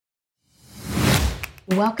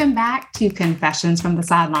Welcome back to Confessions from the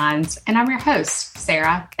Sidelines, and I'm your host,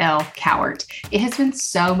 Sarah L. Cowart. It has been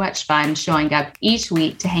so much fun showing up each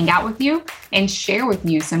week to hang out with you and share with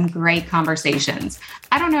you some great conversations.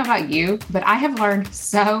 I don't know about you, but I have learned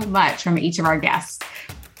so much from each of our guests.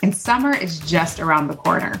 And summer is just around the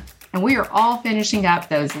corner, and we are all finishing up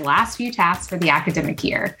those last few tasks for the academic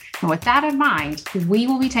year. And with that in mind, we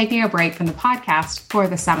will be taking a break from the podcast for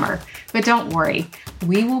the summer. But don't worry,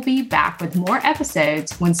 we will be back with more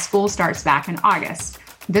episodes when school starts back in August.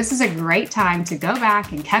 This is a great time to go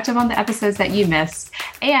back and catch up on the episodes that you missed.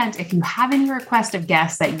 And if you have any requests of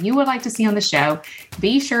guests that you would like to see on the show,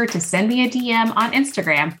 be sure to send me a DM on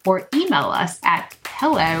Instagram or email us at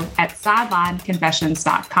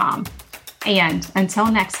hello@sidelineconfessions.com. And until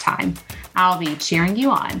next time, I'll be cheering you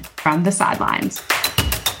on from the sidelines.